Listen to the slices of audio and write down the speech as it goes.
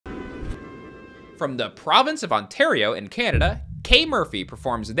From the province of Ontario in Canada, Kay Murphy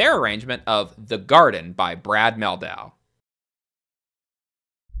performs their arrangement of The Garden by Brad Mehldau.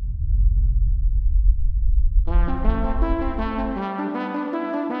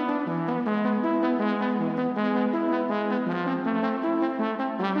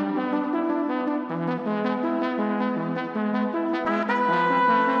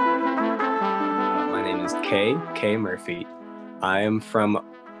 My name is Kay Murphy. I am from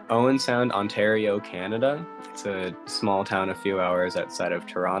Owen Sound, Ontario, Canada. It's a small town a few hours outside of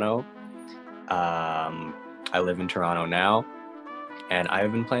Toronto. I live in Toronto now, and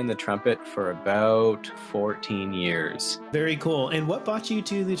I've been playing the trumpet for about 14 years. Very cool. And what brought you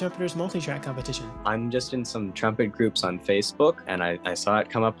to the Trumpeters Multi-Track competition? I'm just in some trumpet groups on Facebook, and I saw it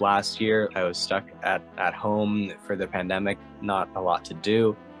come up last year. I was stuck at home for the pandemic, not a lot to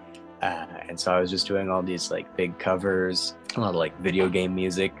do. And so I was just doing all these like big covers, a lot of like video game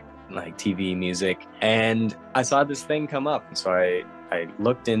music, like TV music. And I saw this thing come up. And so I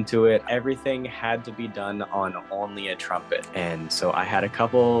looked into it. Everything had to be done on only a trumpet. And so I had a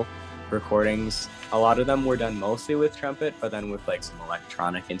couple recordings. A lot of them were done mostly with trumpet, but then with like some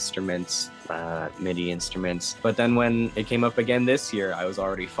electronic instruments, MIDI instruments. But then when it came up again this year, I was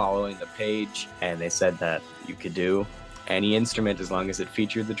already following the page, and they said that you could do any instrument as long as it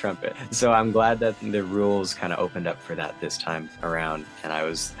featured the trumpet. So I'm glad that the rules kind of opened up for that this time around, and I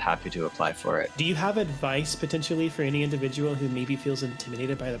was happy to apply for it. Do you have advice potentially for any individual who maybe feels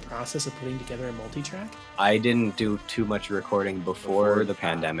intimidated by the process of putting together a multi-track? I didn't do too much recording before the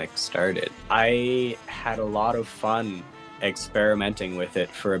pandemic started. I had a lot of fun experimenting with it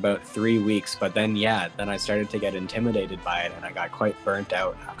for about 3 weeks, but then I started to get intimidated by it, and I got quite burnt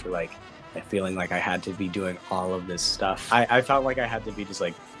out after feeling like I had to be doing all of this stuff. I felt like I had to be just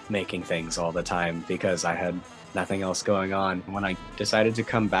like making things all the time because I had nothing else going on. When I decided to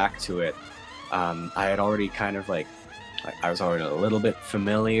come back to it, I had already kind of I was already a little bit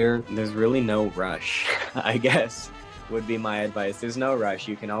familiar. There's really no rush, I guess, would be my advice. There's no rush.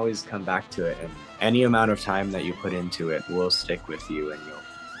 You can always come back to it, and any amount of time that you put into it will stick with you, and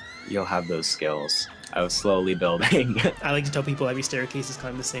you'll have those skills. I was slowly building. I like to tell people every staircase is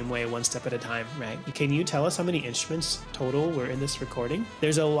climbed the same way, one step at a time, right? Can you tell us how many instruments total were in this recording?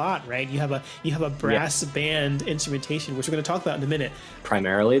 There's a lot, right? You have a brass band instrumentation, which we're going to talk about in a minute.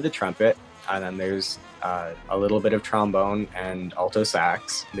 Primarily the trumpet, and then there's a little bit of trombone and alto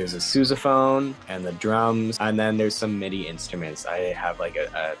sax. There's a sousaphone and the drums, and then there's some MIDI instruments. I have like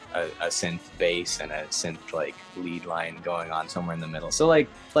a synth bass and a synth lead line going on somewhere in the middle. So like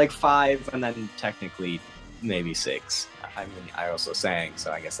 5, and then technically maybe 6. I mean, I also sang,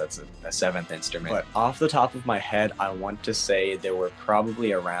 so I guess that's a 7th instrument. But off the top of my head, I want to say there were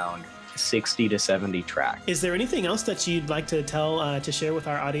probably around 60 to 70 tracks. Is there anything else that you'd like to tell, to share with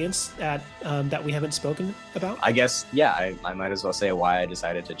our audience that we haven't spoken about? I guess, yeah, I might as well say why I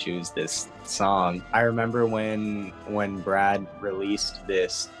decided to choose this song. I remember when Brad released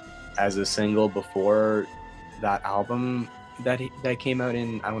this as a single before that album that came out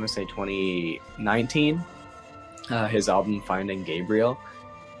in, I want to say 2019, his album Finding Gabriel.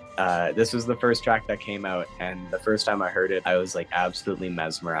 This was the first track that came out, and the first time I heard it, I was absolutely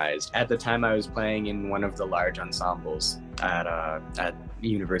mesmerized. At the time, I was playing in one of the large ensembles at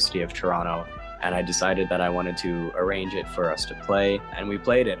University of Toronto, and I decided that I wanted to arrange it for us to play, and we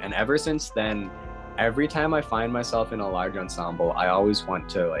played it. And ever since then, every time I find myself in a large ensemble, I always want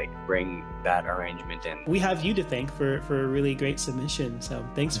to bring that arrangement in. We have you to thank for a really great submission. So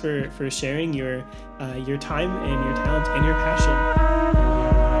thanks for sharing your time and your talent and your passion.